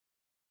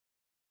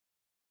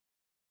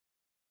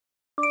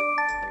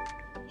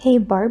Hey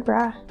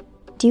Barbara,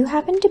 do you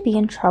happen to be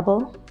in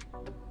trouble?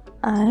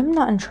 I'm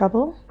not in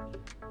trouble.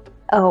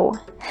 Oh,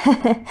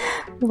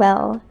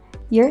 well,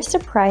 you're a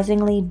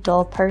surprisingly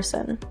dull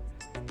person.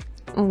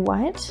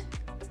 What?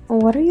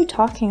 What are you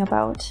talking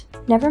about?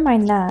 Never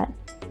mind that.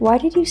 Why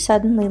did you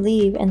suddenly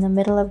leave in the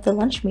middle of the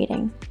lunch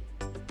meeting?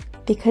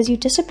 Because you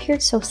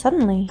disappeared so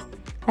suddenly.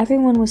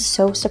 Everyone was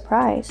so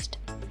surprised.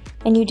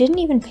 And you didn't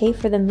even pay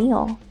for the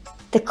meal.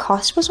 The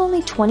cost was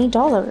only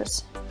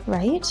 $20,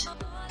 right?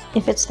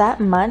 If it's that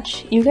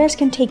much, you guys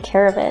can take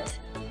care of it.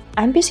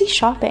 I'm busy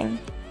shopping.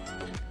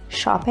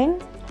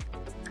 Shopping?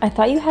 I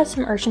thought you had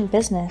some urgent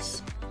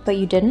business, but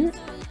you didn't?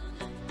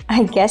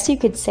 I guess you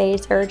could say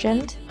it's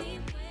urgent.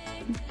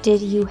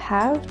 Did you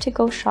have to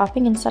go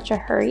shopping in such a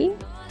hurry?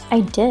 I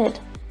did.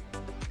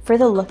 For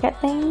the look at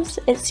things,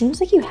 it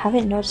seems like you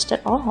haven't noticed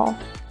at all.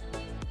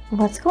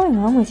 What's going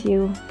on with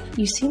you?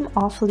 You seem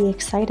awfully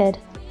excited.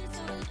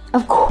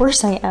 Of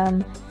course I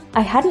am.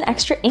 I had an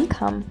extra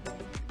income.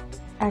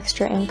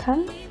 Extra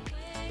income?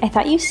 I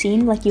thought you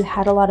seemed like you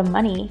had a lot of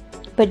money,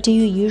 but do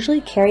you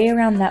usually carry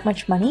around that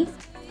much money?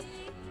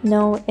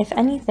 No, if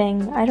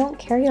anything, I don't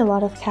carry a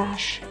lot of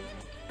cash.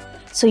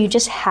 So you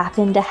just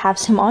happen to have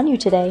some on you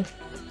today?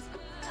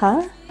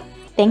 Huh?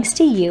 Thanks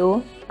to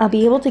you, I'll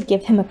be able to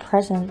give him a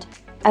present.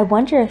 I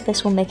wonder if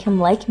this will make him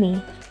like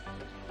me.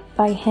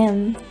 By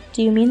him,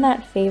 do you mean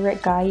that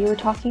favorite guy you were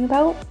talking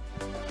about?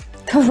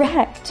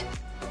 Correct!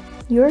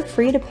 You're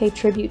free to pay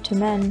tribute to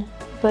men,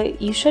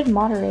 but you should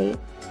moderate.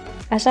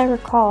 As I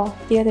recall,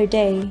 the other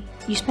day,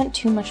 you spent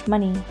too much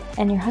money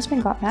and your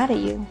husband got mad at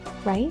you,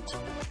 right?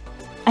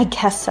 I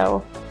guess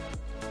so.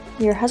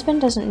 Your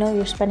husband doesn't know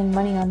you're spending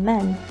money on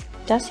men,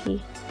 does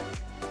he?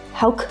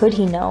 How could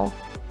he know?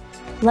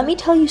 Let me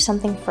tell you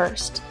something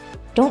first.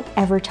 Don't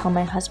ever tell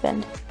my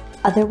husband.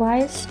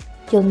 Otherwise,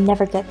 you'll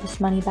never get this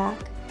money back.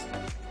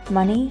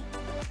 Money?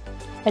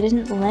 I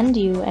didn't lend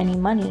you any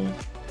money,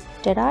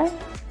 did I?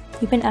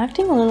 You've been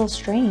acting a little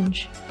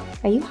strange.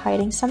 Are you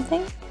hiding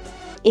something?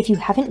 If you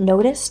haven't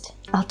noticed,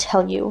 I'll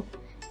tell you.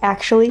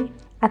 Actually,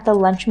 at the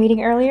lunch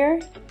meeting earlier,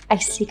 I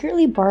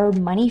secretly borrowed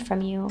money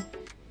from you.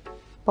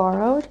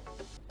 Borrowed?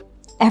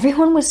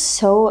 Everyone was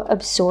so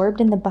absorbed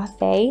in the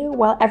buffet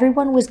while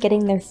everyone was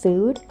getting their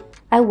food.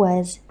 I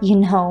was,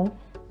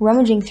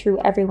 rummaging through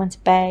everyone's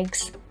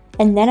bags.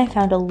 And then I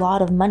found a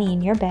lot of money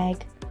in your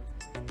bag.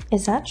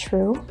 Is that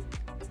true?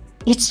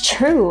 It's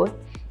true!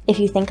 If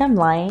you think I'm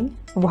lying,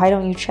 why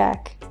don't you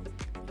check?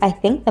 I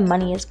think the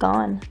money is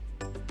gone.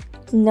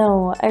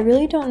 No, I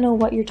really don't know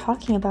what you're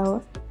talking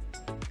about.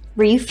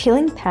 Were you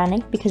feeling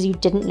panicked because you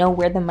didn't know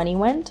where the money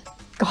went?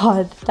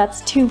 God,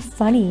 that's too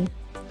funny.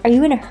 Are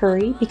you in a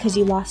hurry because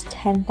you lost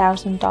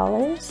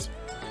 $10,000?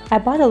 I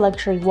bought a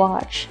luxury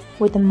watch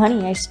with the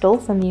money I stole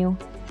from you.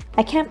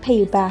 I can't pay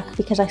you back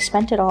because I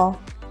spent it all.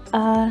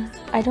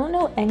 I don't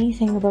know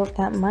anything about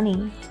that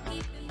money.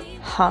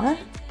 Huh?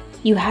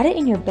 You had it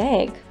in your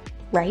bag,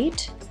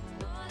 right?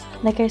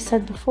 Like I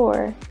said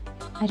before,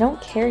 I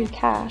don't carry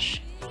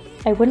cash.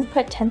 I wouldn't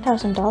put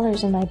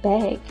 $10,000 in my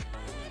bag.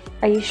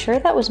 Are you sure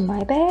that was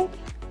my bag?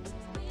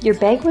 Your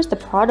bag was the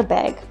Prada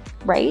bag,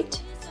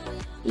 right?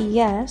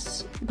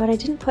 Yes, but I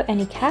didn't put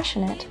any cash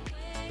in it.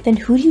 Then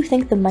who do you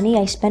think the money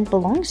I spent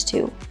belongs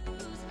to?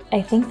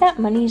 I think that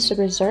money is a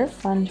reserve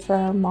fund for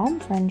our mom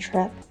friend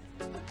trip.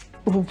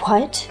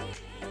 What?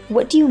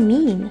 What do you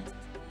mean?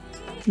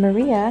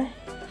 Maria,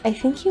 I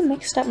think you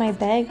mixed up my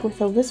bag with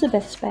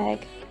Elizabeth's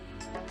bag.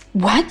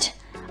 What?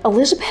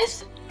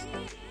 Elizabeth?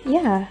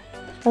 Yeah,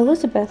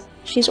 Elizabeth.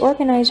 She's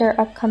organized our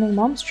upcoming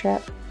mom's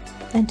trip.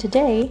 And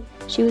today,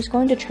 she was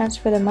going to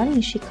transfer the money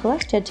she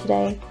collected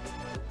today.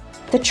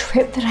 The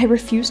trip that I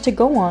refused to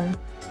go on,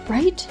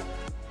 right?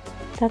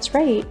 That's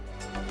right.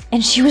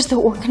 And she was the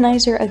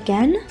organizer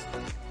again?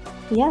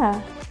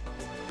 Yeah.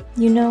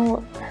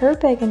 Her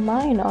bag and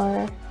mine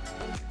are...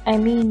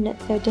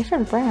 they're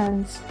different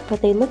brands,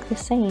 but they look the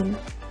same.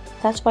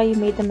 That's why you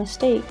made the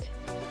mistake.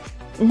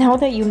 Now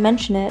that you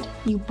mention it,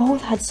 you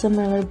both had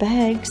similar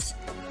bags.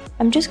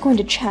 I'm just going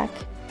to check.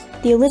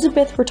 The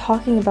Elizabeth we're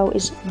talking about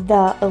is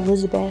the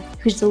Elizabeth,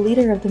 who's the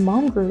leader of the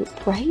mom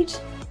group,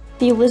 right?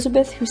 The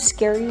Elizabeth who's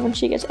scary when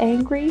she gets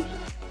angry?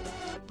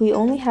 We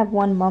only have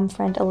one mom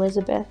friend,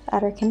 Elizabeth,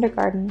 at our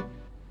kindergarten.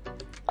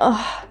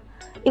 Ugh,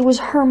 it was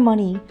her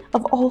money,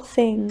 of all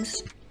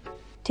things.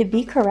 To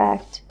be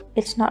correct,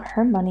 it's not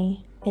her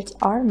money, it's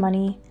our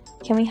money.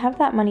 Can we have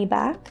that money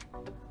back?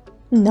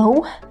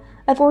 No,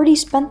 I've already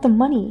spent the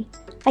money.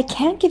 I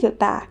can't give it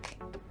back.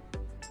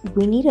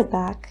 We need it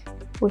back.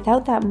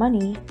 Without that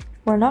money,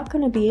 we're not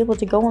going to be able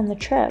to go on the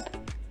trip.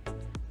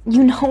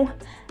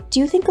 Do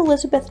you think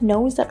Elizabeth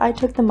knows that I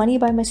took the money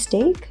by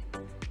mistake?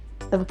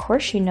 Of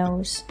course she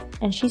knows,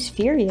 and she's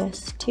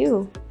furious,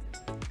 too.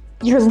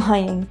 You're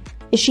lying.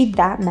 Is she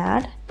that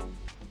mad?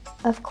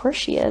 Of course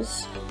she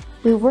is.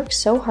 We worked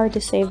so hard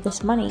to save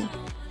this money.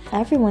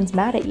 Everyone's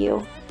mad at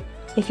you.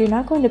 If you're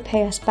not going to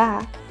pay us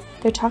back,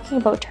 they're talking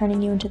about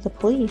turning you into the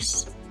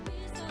police.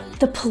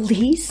 The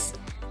police?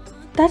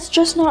 That's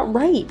just not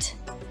right.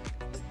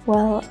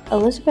 Well,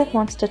 Elizabeth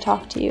wants to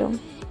talk to you,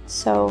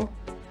 so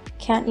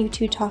Can't you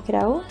two talk it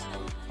out?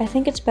 I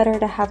think it's better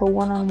to have a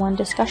one-on-one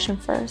discussion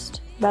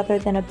first, rather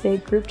than a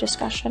big group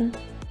discussion.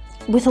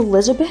 With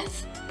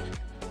Elizabeth?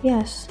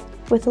 Yes,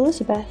 with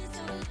Elizabeth.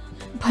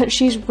 But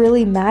she's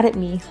really mad at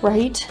me,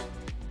 right?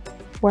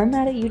 We're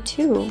mad at you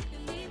too.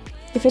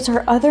 If it's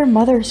our other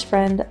mother's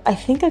friend, I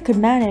think I could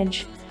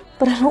manage,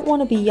 but I don't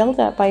want to be yelled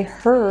at by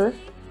her.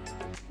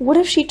 What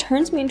if she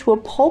turns me into a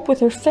pulp with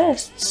her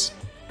fists?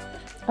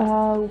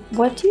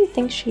 What do you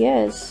think she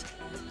is?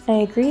 I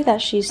agree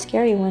that she's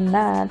scary when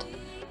mad,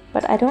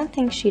 but I don't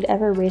think she'd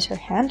ever raise her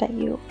hand at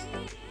you.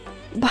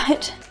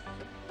 But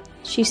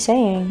she's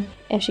saying,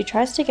 if she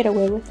tries to get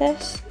away with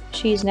this,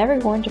 she's never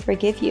going to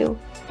forgive you,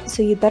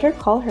 so you better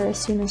call her as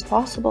soon as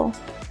possible.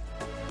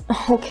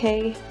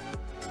 Okay.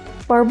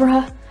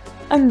 Barbara,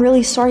 I'm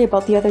really sorry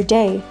about the other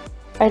day.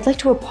 I'd like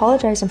to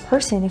apologize in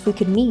person if we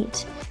could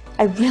meet.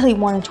 I really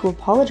wanted to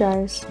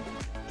apologize.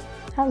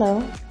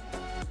 Hello.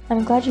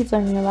 I'm glad you've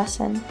learned your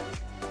lesson.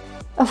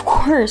 Of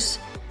course!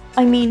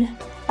 I mean,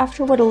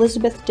 after what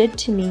Elizabeth did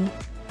to me.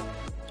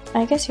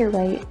 I guess you're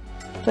right,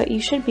 but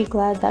you should be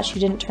glad that she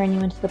didn't turn you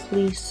into the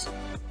police.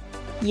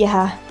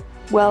 Yeah,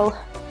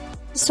 well,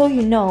 so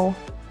you know,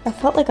 I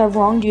felt like I've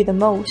wronged you the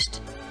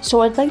most,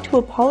 so I'd like to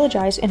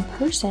apologize in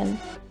person.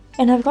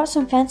 And I've got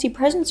some fancy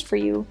presents for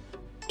you.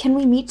 Can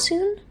we meet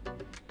soon?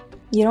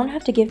 You don't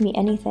have to give me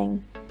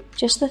anything.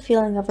 Just the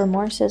feeling of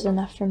remorse is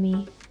enough for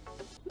me.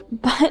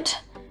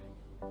 But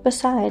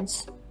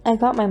besides, I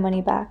got my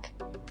money back.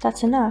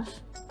 That's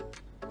enough.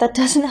 That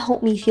doesn't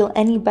help me feel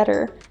any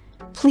better.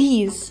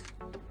 Please.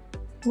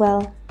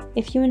 Well,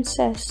 if you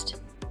insist.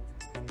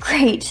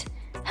 Great.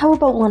 How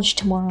about lunch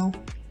tomorrow?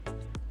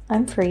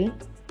 I'm free.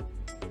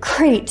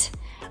 Great.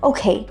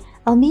 Okay,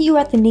 I'll meet you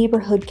at the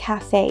neighborhood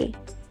cafe.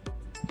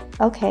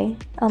 Okay,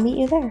 I'll meet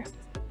you there.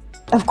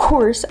 Of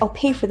course, I'll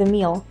pay for the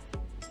meal.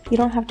 You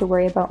don't have to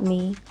worry about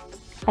me.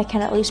 I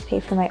can at least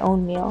pay for my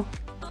own meal.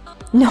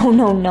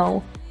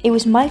 No. It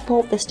was my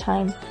fault this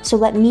time, so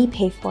let me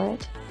pay for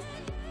it.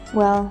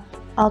 Well,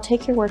 I'll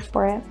take your word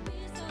for it.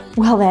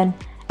 Well then,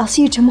 I'll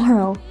see you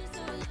tomorrow.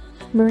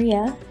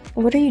 Maria,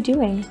 what are you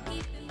doing?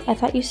 I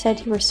thought you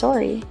said you were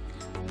sorry.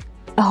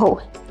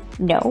 Oh,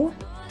 no?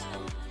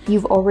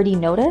 You've already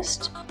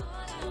noticed?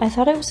 I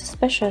thought it was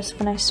suspicious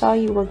when I saw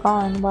you were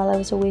gone while I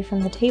was away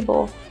from the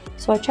table,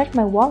 so I checked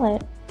my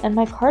wallet, and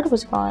my card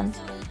was gone.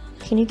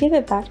 Can you give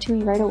it back to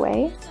me right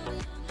away?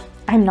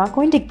 I'm not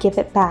going to give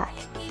it back.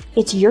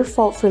 It's your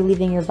fault for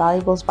leaving your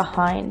valuables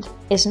behind,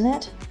 isn't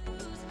it?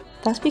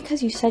 That's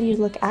because you said you'd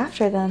look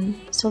after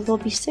them, so they'll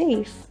be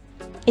safe.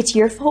 It's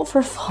your fault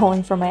for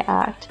falling for my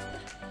act.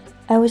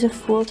 I was a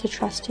fool to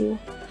trust you,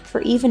 for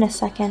even a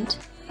second.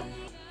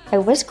 I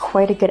was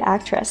quite a good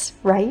actress,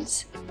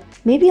 right?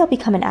 Maybe I'll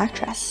become an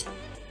actress.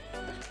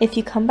 If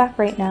you come back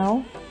right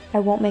now, I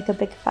won't make a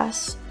big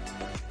fuss.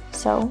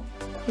 So,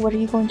 what are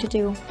you going to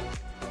do?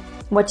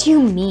 What do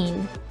you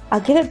mean?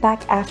 I'll give it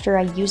back after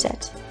I use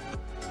it.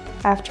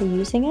 After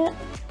using it?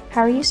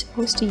 How are you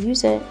supposed to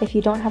use it if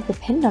you don't have the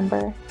PIN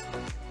number?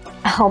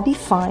 I'll be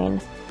fine.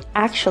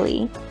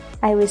 Actually,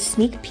 I was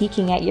sneak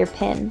peeking at your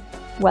PIN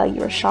while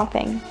you were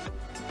shopping.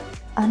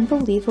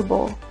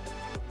 Unbelievable.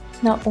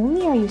 Not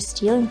only are you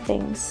stealing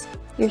things,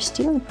 you're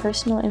stealing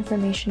personal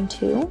information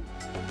too?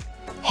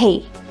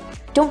 Hey,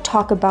 don't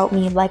talk about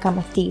me like I'm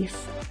a thief.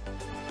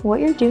 What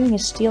you're doing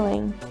is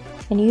stealing,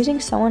 and using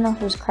someone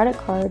else's credit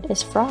card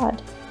is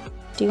fraud.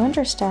 Do you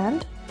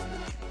understand?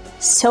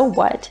 So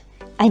what?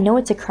 I know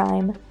it's a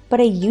crime, but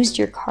I used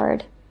your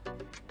card.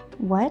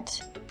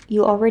 What?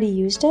 You already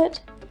used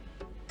it?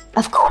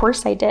 Of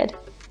course I did.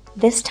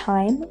 This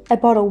time, I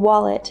bought a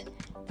wallet.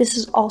 This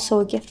is also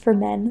a gift for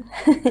men.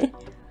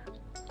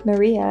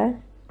 Maria,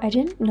 I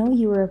didn't know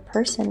you were a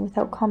person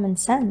without common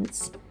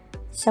sense.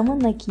 Someone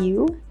like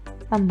you?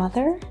 A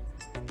mother?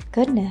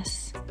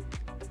 Goodness.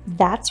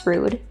 That's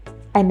rude.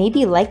 I may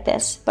be like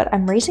this, but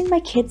I'm raising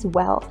my kids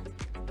well.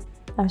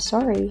 I'm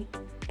sorry,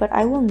 but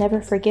I will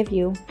never forgive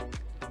you.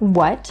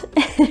 What?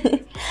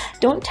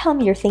 Don't tell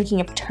me you're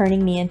thinking of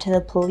turning me into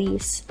the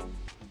police.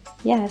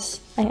 Yes,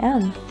 I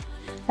am.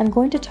 I'm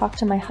going to talk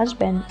to my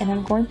husband and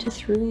I'm going to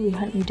thoroughly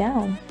hunt you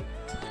down.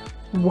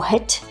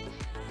 What?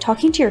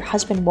 Talking to your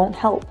husband won't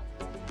help.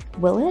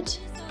 Will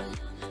it?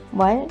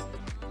 What?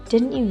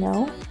 Didn't you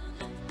know?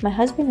 My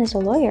husband is a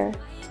lawyer.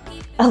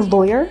 A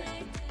lawyer?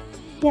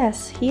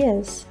 Yes, he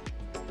is.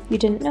 You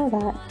didn't know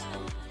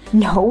that.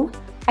 No,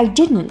 I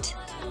didn't.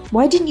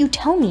 Why didn't you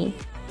tell me?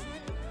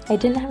 I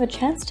didn't have a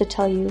chance to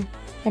tell you,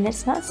 and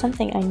it's not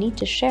something I need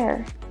to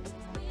share.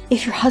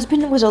 If your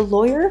husband was a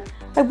lawyer,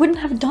 I wouldn't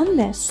have done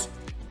this.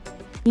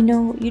 You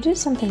know, you did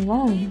something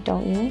wrong,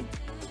 don't you?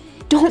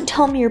 Don't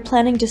tell me you're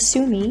planning to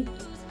sue me.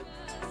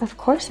 Of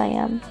course I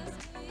am.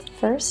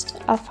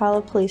 First, I'll file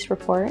a police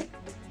report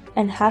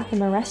and have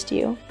him arrest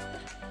you.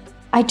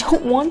 I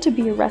don't want to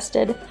be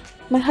arrested.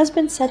 My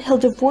husband said he'll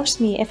divorce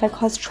me if I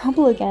cause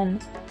trouble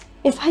again.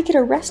 If I get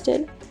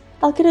arrested,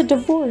 I'll get a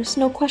divorce,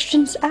 no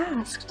questions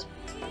asked.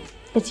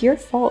 It's your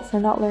fault for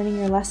not learning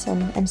your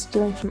lesson and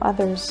stealing from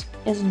others,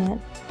 isn't it?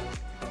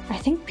 I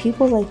think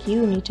people like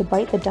you need to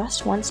bite the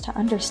dust once to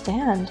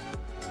understand.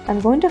 I'm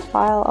going to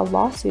file a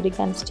lawsuit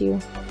against you.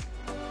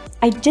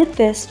 I did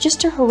this just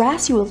to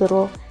harass you a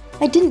little.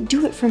 I didn't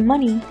do it for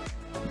money.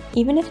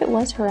 Even if it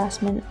was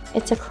harassment,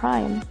 it's a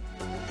crime.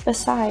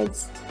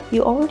 Besides,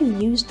 you already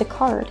used the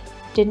card,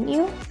 didn't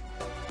you?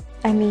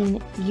 I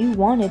mean, you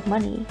wanted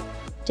money,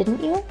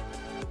 didn't you?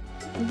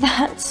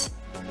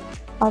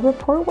 I'll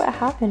report what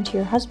happened to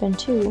your husband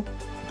too.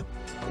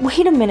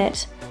 Wait a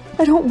minute!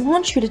 I don't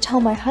want you to tell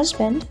my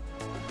husband.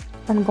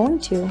 I'm going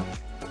to.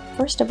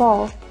 First of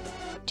all,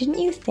 didn't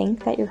you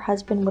think that your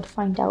husband would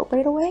find out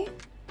right away?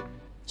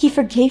 He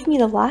forgave me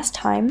the last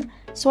time,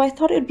 so I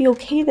thought it would be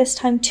okay this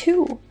time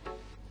too.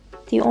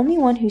 The only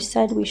one who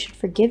said we should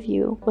forgive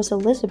you was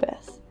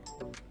Elizabeth.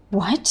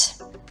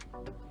 What?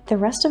 The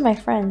rest of my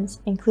friends,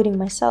 including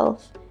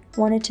myself,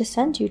 wanted to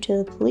send you to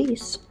the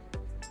police.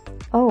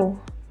 Oh,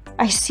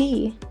 I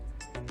see.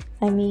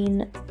 I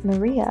mean,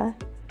 Maria,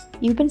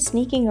 you've been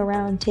sneaking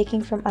around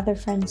taking from other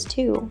friends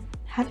too,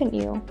 haven't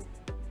you?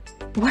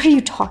 What are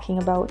you talking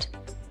about?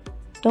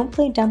 Don't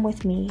play dumb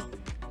with me.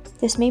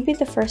 This may be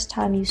the first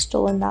time you've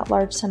stolen that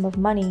large sum of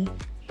money,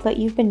 but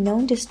you've been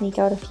known to sneak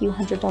out a few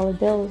 $100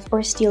 bills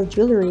or steal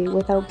jewelry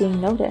without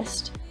being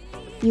noticed.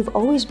 You've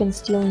always been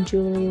stealing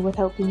jewelry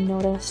without being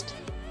noticed,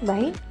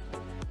 right?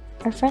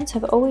 Our friends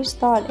have always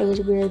thought it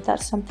was weird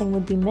that something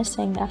would be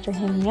missing after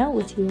hanging out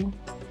with you.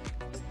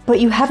 But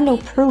you have no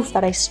proof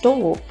that I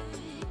stole.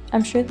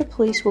 I'm sure the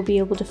police will be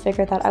able to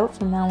figure that out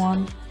from now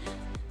on.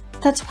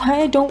 That's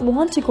why I don't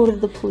want to go to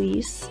the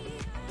police.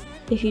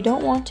 If you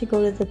don't want to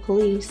go to the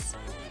police,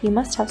 you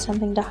must have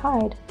something to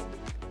hide.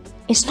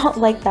 It's not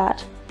like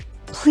that.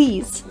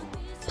 Please,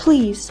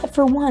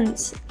 for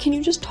once, can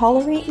you just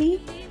tolerate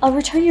me? I'll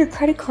return your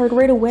credit card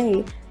right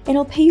away, and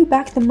I'll pay you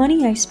back the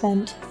money I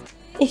spent.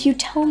 If you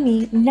tell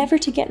me never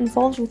to get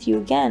involved with you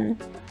again,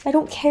 I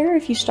don't care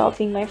if you stop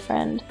being my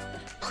friend.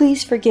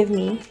 Please forgive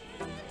me.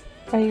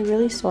 Are you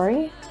really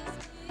sorry?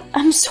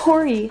 I'm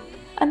sorry.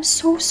 I'm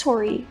so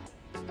sorry.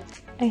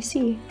 I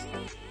see.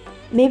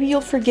 Maybe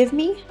you'll forgive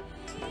me?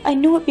 I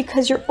know it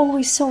because you're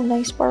always so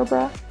nice,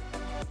 Barbara.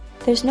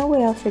 There's no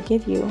way I'll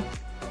forgive you.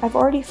 I've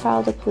already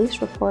filed a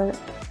police report,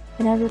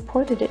 and I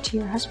reported it to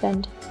your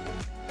husband.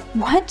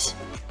 What?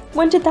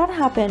 When did that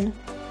happen?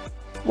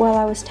 While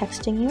I was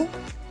texting you.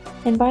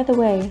 And by the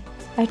way,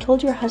 I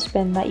told your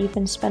husband that you've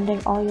been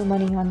spending all your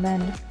money on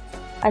men.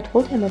 I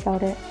told him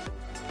about it.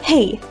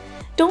 Hey,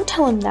 don't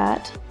tell him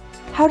that.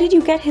 How did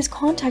you get his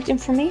contact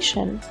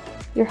information?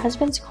 Your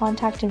husband's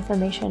contact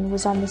information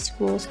was on the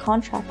school's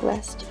contract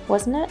list,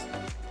 wasn't it?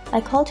 I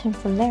called him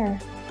from there.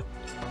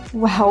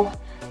 Wow,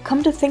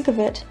 come to think of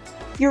it,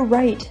 you're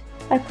right.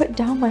 I put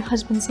down my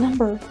husband's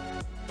number.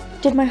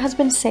 Did my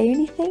husband say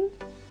anything?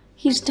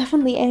 He's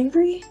definitely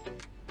angry?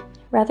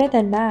 Rather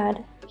than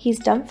mad, he's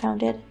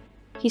dumbfounded.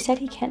 He said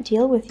he can't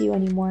deal with you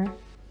anymore.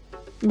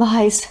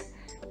 Lies.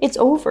 It's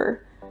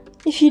over.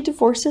 If he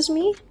divorces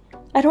me,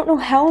 I don't know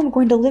how I'm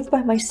going to live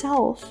by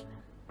myself.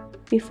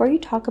 Before you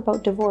talk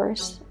about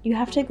divorce, you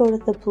have to go to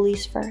the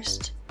police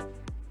first.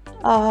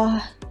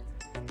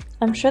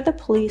 I'm sure the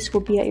police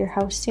will be at your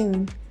house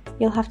soon.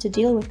 You'll have to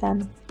deal with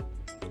them.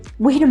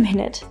 Wait a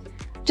minute.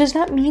 Does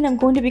that mean I'm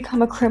going to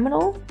become a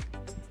criminal?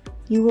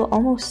 You will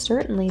almost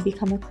certainly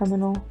become a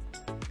criminal.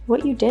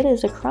 What you did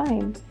is a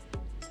crime.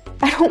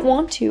 I don't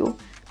want to.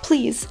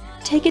 Please,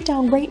 take it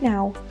down right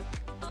now.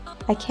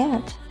 I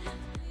can't.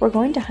 We're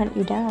going to hunt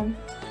you down,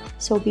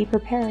 so be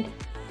prepared.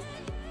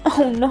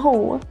 Oh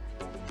no!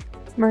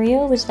 Maria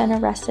was then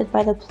arrested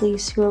by the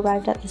police who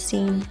arrived at the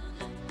scene.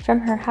 From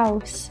her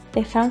house,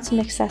 they found some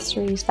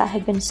accessories that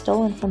had been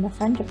stolen from a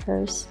friend of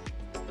hers.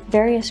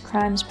 Various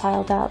crimes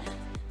piled up,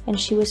 and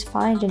she was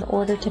fined in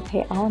order to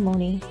pay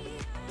alimony.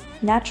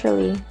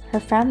 Naturally, her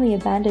family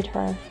abandoned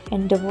her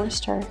and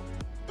divorced her.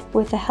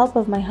 With the help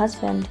of my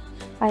husband,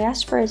 I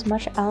asked for as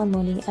much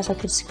alimony as I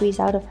could squeeze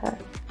out of her.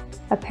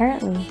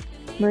 Apparently,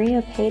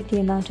 Maria paid the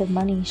amount of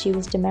money she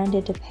was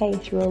demanded to pay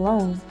through a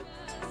loan.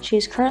 She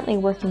is currently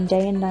working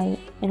day and night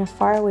in a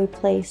faraway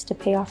place to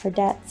pay off her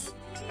debts.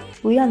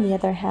 We, on the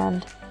other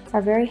hand,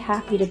 are very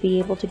happy to be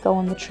able to go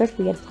on the trip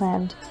we had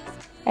planned.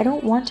 I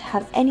don't want to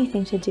have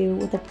anything to do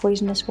with a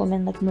poisonous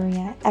woman like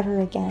Maria ever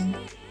again.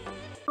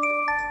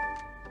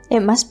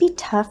 It must be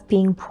tough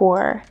being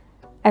poor.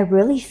 I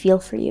really feel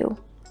for you.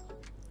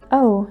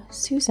 Oh,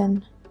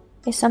 Susan,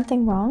 is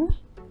something wrong?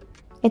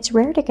 It's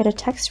rare to get a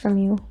text from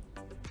you.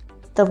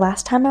 The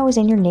last time I was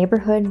in your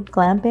neighborhood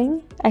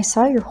glamping, I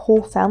saw your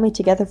whole family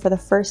together for the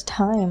first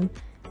time.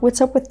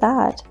 What's up with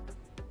that?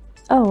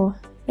 Oh,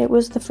 it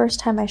was the first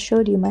time I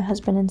showed you my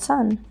husband and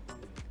son.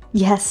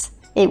 Yes,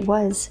 it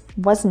was,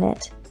 wasn't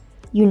it?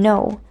 You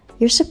know,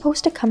 you're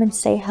supposed to come and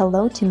say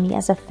hello to me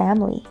as a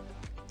family.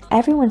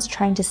 Everyone's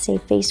trying to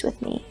save face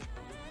with me.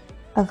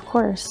 Of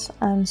course,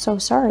 I'm so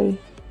sorry.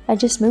 I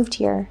just moved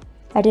here.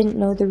 I didn't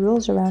know the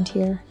rules around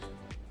here.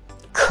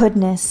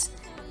 Goodness,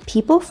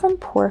 people from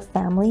poor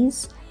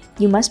families?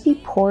 You must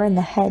be poor in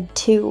the head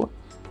too.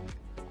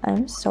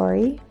 I'm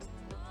sorry.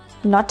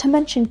 Not to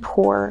mention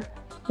poor.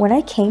 When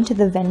I came to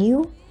the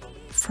venue,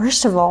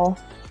 First of all,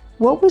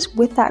 what was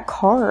with that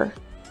car?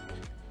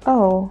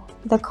 Oh,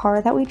 the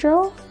car that we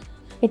drove?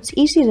 It's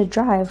easy to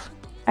drive.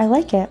 I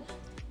like it.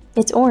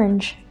 It's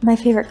orange, my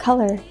favorite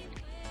color.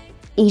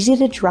 Easy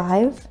to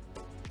drive?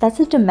 That's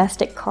a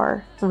domestic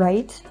car,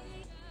 right?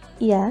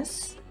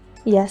 Yes.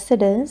 Yes,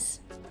 it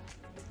is.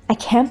 I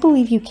can't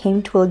believe you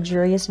came to a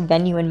luxurious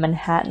venue in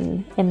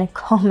Manhattan in a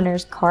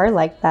commoner's car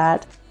like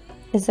that.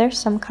 Is there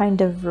some kind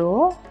of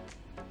rule?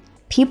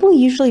 People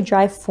usually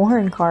drive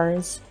foreign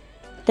cars.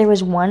 There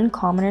was one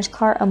commoner's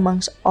car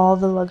amongst all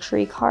the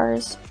luxury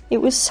cars. It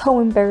was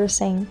so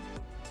embarrassing.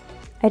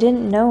 I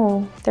didn't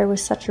know there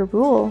was such a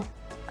rule.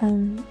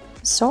 I'm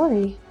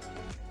sorry.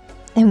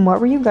 And what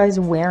were you guys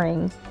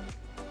wearing?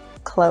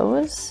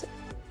 Clothes?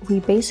 We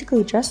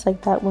basically dress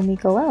like that when we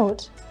go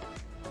out.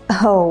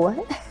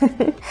 Oh,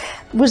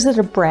 was it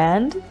a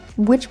brand?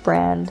 Which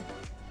brand?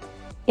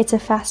 It's a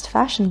fast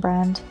fashion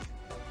brand.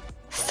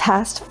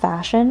 Fast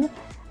fashion?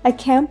 I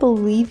can't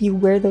believe you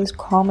wear those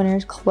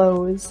commoners'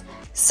 clothes.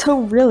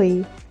 So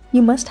really,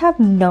 you must have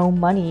no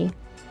money.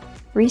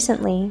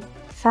 Recently,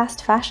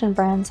 fast fashion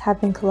brands have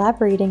been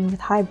collaborating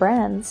with high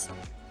brands.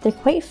 They're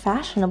quite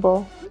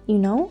fashionable, you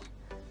know?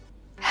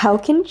 How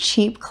can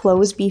cheap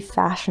clothes be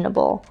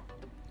fashionable?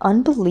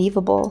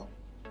 Unbelievable.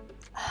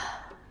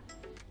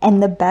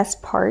 And the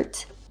best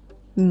part,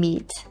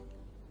 meat.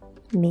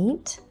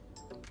 Meat?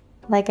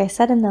 Like I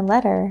said in the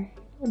letter,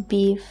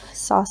 beef,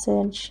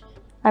 sausage.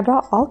 I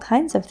brought all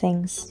kinds of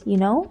things, you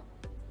know?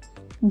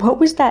 What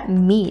was that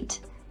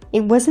meat?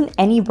 It wasn't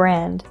any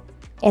brand.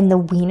 And the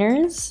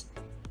wieners?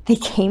 They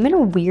came in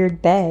a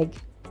weird bag.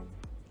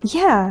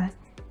 Yeah,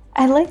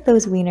 I like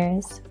those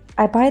wieners.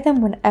 I buy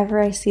them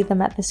whenever I see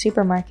them at the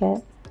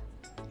supermarket.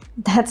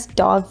 That's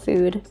dog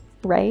food,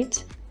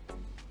 right?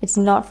 It's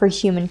not for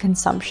human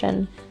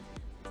consumption.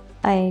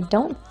 I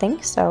don't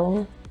think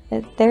so.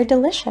 They're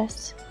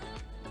delicious.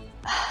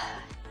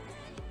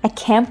 I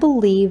can't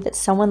believe that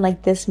someone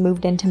like this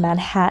moved into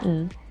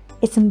Manhattan.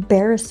 It's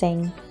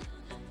embarrassing.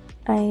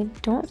 I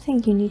don't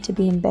think you need to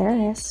be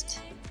embarrassed.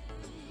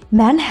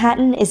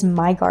 Manhattan is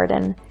my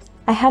garden.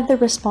 I have the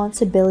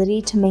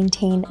responsibility to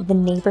maintain the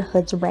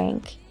neighborhood's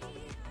rank.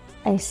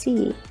 I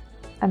see.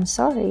 I'm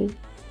sorry.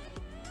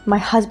 My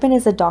husband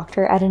is a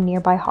doctor at a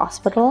nearby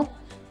hospital.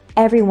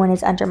 Everyone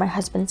is under my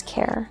husband's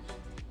care.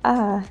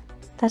 Ah,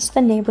 that's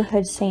the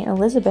neighborhood St.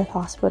 Elizabeth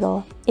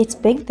Hospital. It's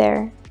big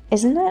there,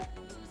 isn't it?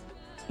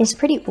 It's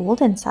pretty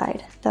old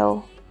inside,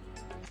 though.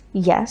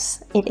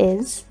 Yes, it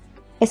is.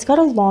 It's got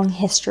a long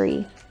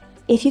history.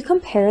 If you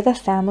compare the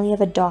family of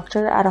a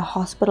doctor at a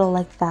hospital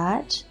like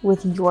that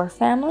with your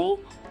family,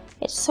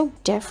 it's so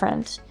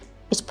different.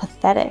 It's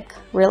pathetic,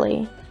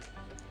 really.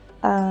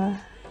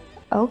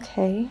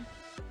 Okay.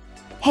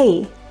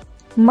 Hey,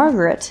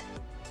 Margaret.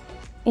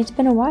 It's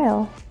been a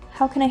while.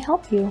 How can I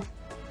help you?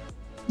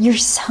 Your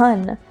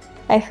son.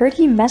 I heard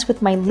he messed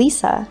with my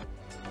Lisa.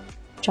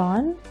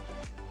 John?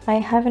 I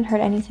haven't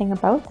heard anything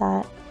about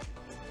that.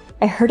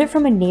 I heard it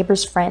from a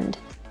neighbor's friend.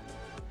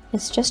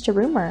 It's just a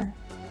rumor.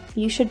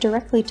 You should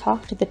directly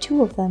talk to the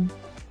two of them.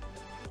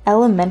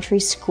 Elementary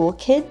school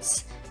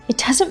kids? It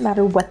doesn't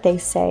matter what they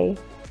say.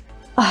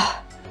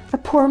 Ah, a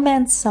poor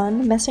man's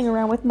son messing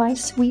around with my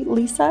sweet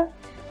Lisa?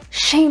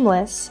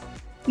 Shameless!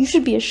 You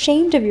should be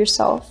ashamed of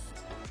yourself.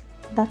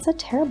 That's a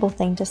terrible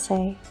thing to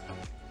say.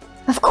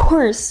 Of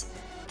course!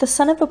 The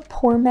son of a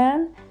poor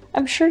man?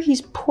 I'm sure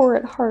he's poor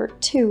at heart,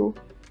 too.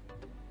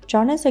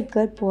 John is a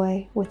good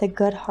boy with a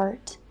good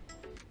heart.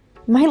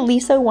 My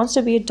Lisa wants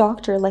to be a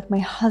doctor like my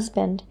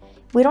husband.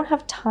 We don't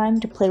have time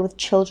to play with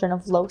children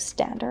of low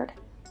standard.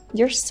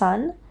 Your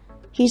son?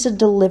 He's a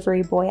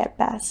delivery boy at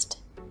best.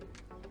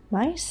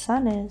 My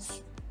son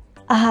is...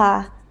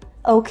 Ah,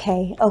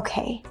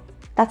 okay.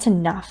 That's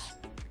enough.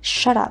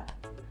 Shut up.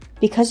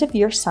 Because of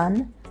your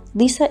son,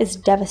 Lisa is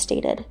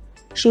devastated.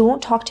 She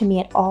won't talk to me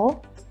at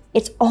all.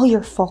 It's all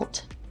your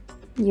fault.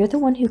 You're the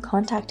one who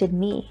contacted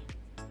me.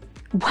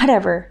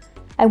 Whatever.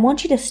 I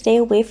want you to stay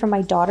away from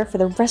my daughter for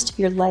the rest of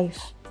your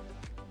life.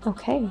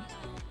 Okay.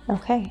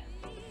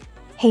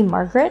 Hey,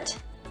 Margaret?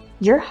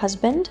 Your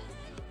husband?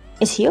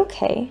 Is he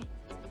okay?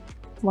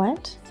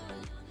 What?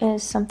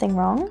 Is something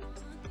wrong?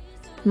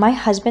 My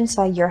husband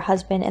saw your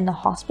husband in the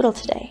hospital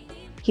today.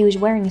 He was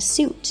wearing a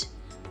suit.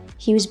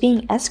 He was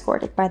being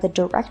escorted by the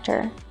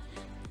director.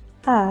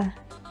 Ah,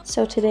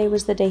 so today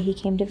was the day he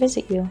came to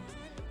visit you.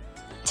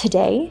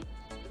 Today?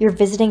 You're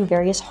visiting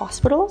various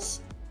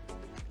hospitals?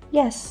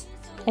 Yes,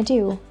 I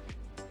do.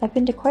 I've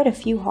been to quite a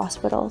few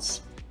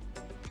hospitals.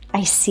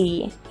 I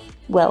see.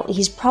 Well,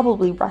 he's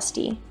probably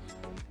rusty.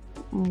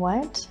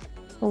 What?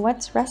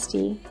 What's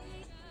rusty?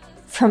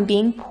 From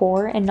being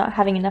poor and not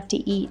having enough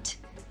to eat.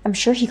 I'm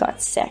sure he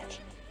got sick.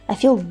 I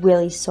feel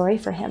really sorry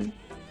for him.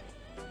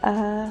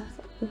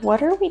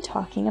 What are we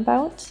talking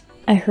about?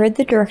 I heard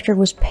the director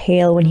was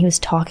pale when he was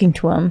talking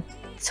to him,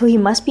 so he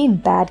must be in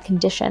bad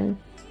condition.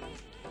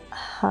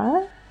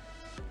 Huh?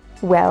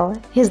 Well,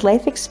 his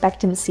life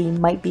expectancy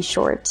might be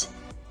short.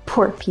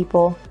 Poor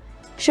people.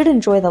 Should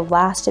enjoy the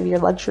last of your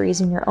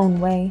luxuries in your own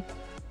way.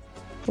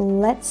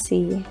 Let's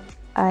see.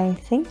 I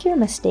think you're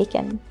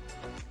mistaken.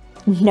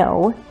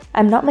 No,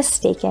 I'm not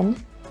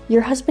mistaken.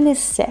 Your husband is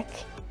sick,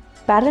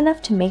 bad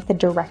enough to make the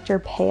director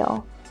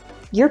pale.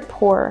 You're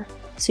poor,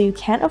 so you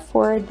can't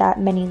afford that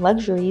many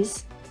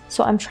luxuries,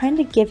 so I'm trying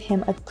to give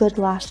him a good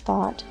last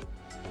thought.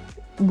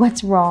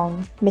 What's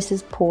wrong,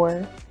 Mrs.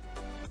 Poor?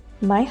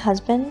 My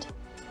husband,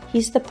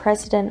 he's the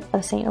president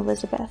of St.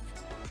 Elizabeth,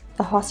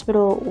 the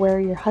hospital where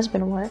your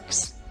husband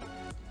works.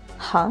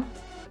 Huh?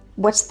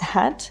 What's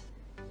that?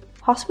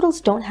 Hospitals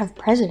don't have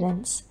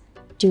presidents,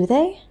 do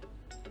they?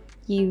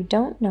 You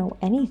don't know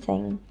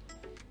anything.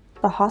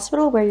 The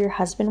hospital where your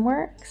husband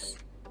works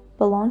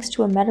belongs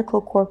to a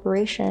medical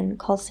corporation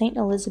called St.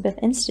 Elizabeth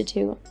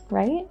Institute,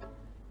 right?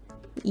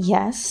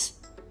 Yes.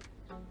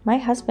 My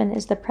husband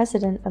is the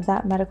president of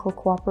that medical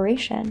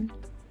corporation.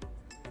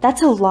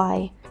 That's a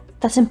lie.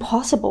 That's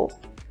impossible.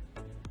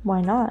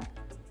 Why not?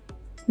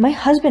 My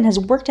husband has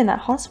worked in that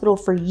hospital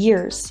for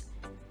years.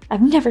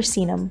 I've never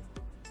seen him.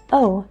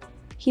 Oh,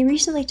 he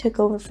recently took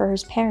over for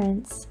his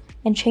parents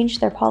and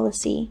changed their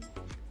policy.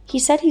 He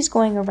said he's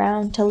going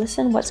around to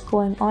listen what's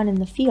going on in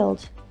the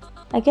field.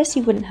 I guess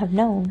you wouldn't have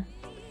known.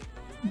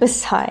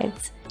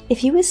 Besides, if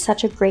he was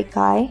such a great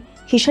guy,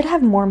 he should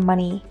have more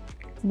money.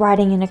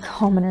 Riding in a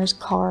commoner's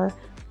car,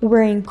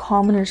 wearing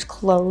commoner's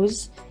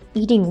clothes,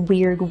 eating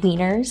weird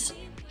wieners.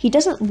 He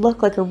doesn't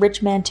look like a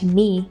rich man to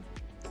me.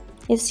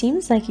 It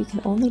seems like you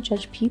can only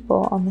judge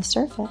people on the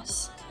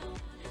surface.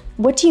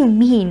 What do you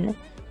mean?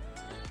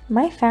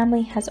 My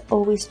family has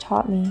always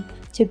taught me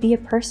to be a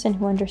person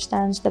who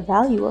understands the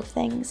value of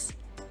things.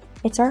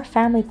 It's our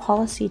family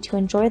policy to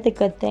enjoy the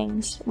good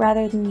things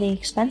rather than the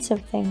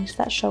expensive things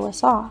that show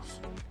us off.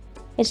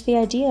 It's the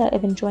idea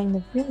of enjoying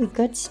the really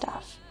good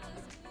stuff,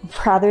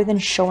 rather than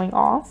showing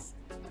off.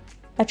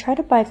 I try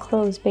to buy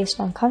clothes based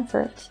on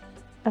comfort.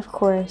 Of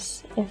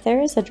course, if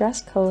there is a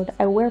dress code,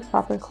 I wear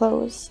proper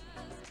clothes.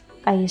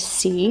 I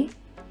see.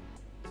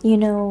 You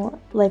know,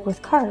 like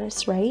with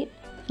cars, right?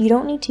 You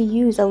don't need to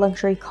use a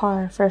luxury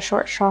car for a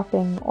short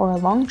shopping or a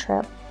long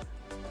trip.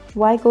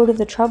 Why go to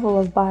the trouble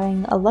of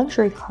buying a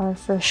luxury car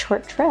for a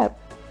short trip?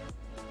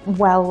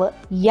 Well,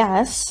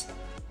 yes.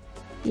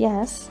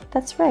 Yes,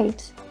 that's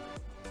right.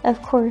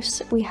 Of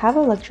course, we have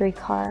a luxury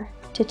car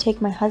to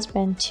take my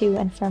husband to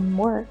and from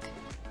work,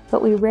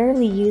 but we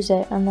rarely use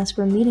it unless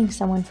we're meeting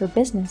someone for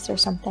business or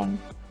something.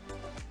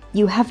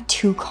 You have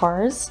 2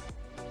 cars?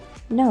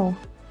 No,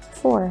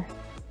 4.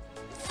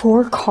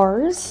 4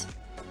 cars?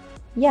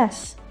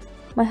 Yes.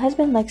 My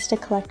husband likes to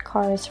collect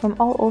cars from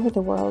all over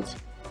the world.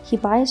 He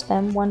buys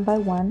them one by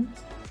one,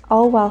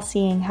 all while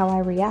seeing how I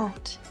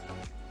react.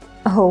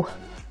 Oh,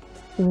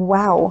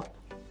 wow.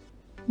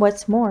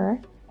 What's more,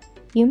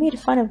 you made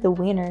fun of the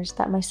wieners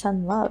that my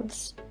son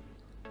loves.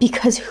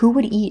 Because who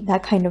would eat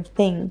that kind of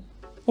thing?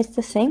 It's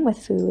the same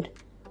with food.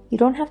 You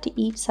don't have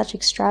to eat such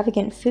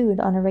extravagant food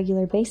on a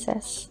regular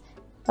basis.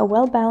 A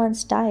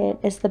well-balanced diet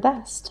is the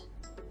best.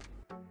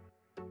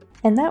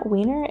 And that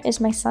wiener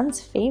is my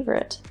son's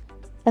favorite.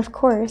 Of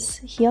course,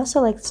 he also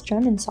likes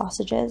German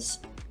sausages.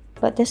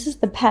 But this is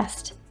the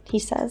best, he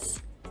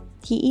says.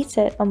 He eats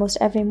it almost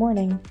every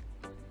morning.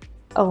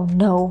 Oh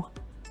no,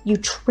 you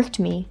tricked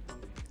me.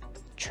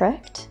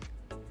 Tricked?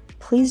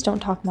 Please don't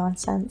talk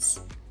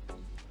nonsense.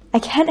 I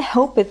can't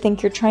help but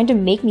think you're trying to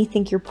make me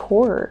think you're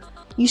poor.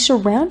 You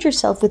surround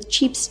yourself with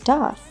cheap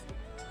stuff.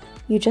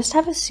 You just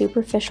have a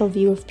superficial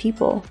view of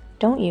people,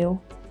 don't you?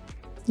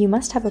 You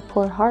must have a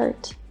poor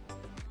heart.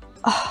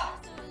 Ah,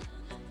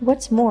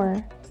 what's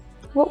more,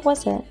 what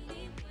was it?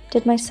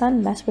 Did my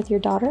son mess with your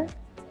daughter?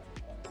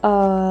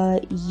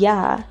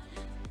 Yeah.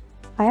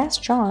 I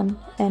asked John,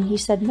 and he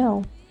said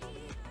no.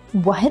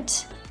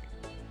 What?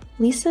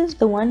 Lisa's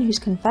the one who's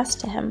confessed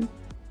to him.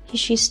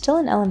 She's still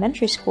in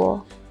elementary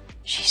school.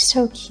 She's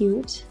so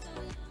cute.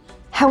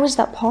 How is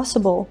that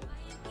possible?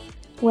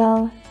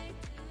 Well,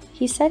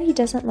 he said he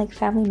doesn't like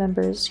family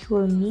members who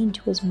are mean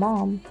to his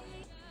mom.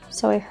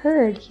 So I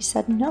heard he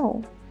said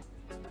no.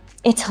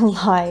 It's a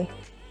lie.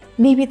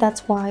 Maybe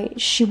that's why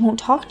she won't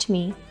talk to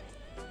me.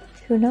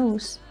 Who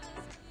knows?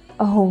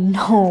 Oh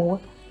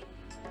no.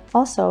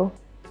 Also,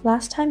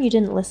 last time you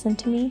didn't listen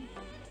to me,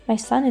 my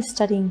son is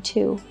studying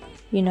too,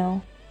 you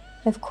know.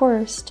 Of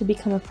course, to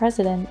become a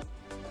president.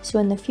 So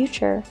in the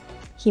future,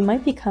 he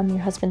might become your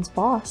husband's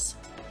boss.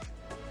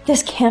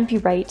 This can't be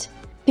right,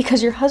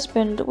 because your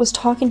husband was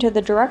talking to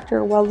the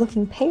director while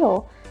looking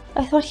pale.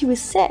 I thought he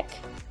was sick.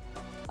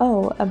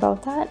 Oh,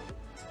 about that?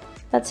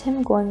 That's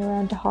him going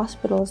around to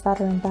hospitals that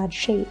are in bad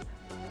shape.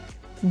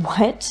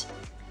 What?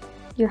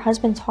 Your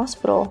husband's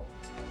hospital.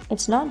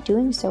 It's not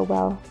doing so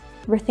well.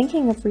 We're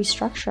thinking of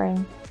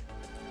restructuring.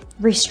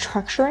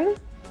 Restructuring?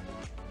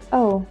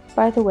 Oh,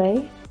 by the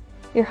way,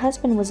 your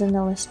husband was in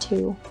the list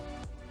too.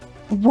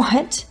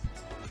 What?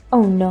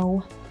 Oh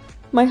no.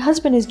 My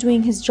husband is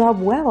doing his job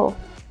well,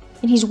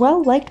 and he's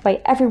well liked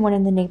by everyone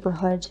in the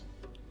neighborhood.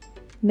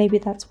 Maybe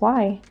that's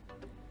why.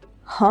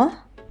 Huh?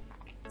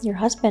 Your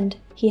husband,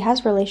 he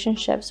has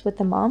relationships with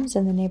the moms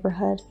in the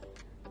neighborhood.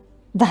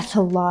 That's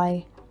a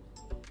lie.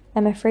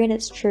 I'm afraid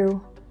it's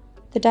true.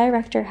 The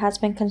director has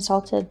been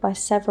consulted by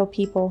several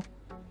people.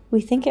 We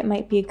think it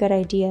might be a good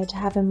idea to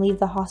have him leave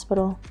the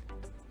hospital.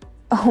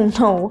 Oh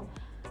no!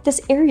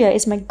 This area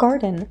is my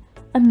garden!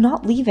 I'm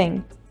not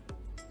leaving!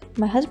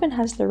 My husband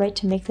has the right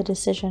to make the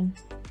decision.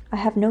 I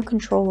have no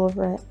control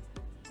over it.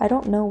 I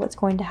don't know what's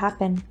going to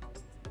happen.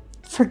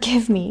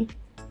 Forgive me!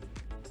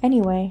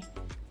 Anyway,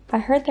 I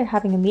heard they're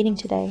having a meeting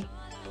today.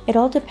 It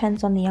all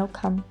depends on the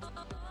outcome.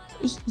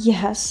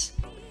 Yes.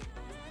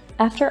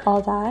 After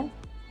all that,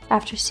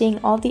 after seeing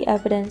all the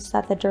evidence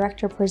that the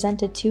director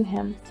presented to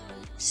him,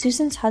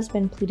 Susan's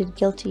husband pleaded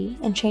guilty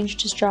and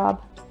changed his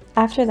job.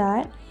 After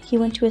that, he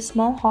went to a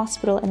small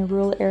hospital in a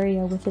rural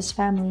area with his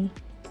family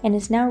and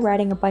is now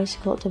riding a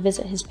bicycle to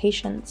visit his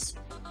patients.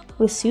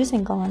 With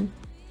Susan gone,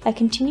 I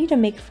continue to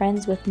make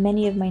friends with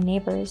many of my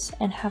neighbors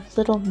and have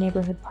little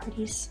neighborhood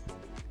parties.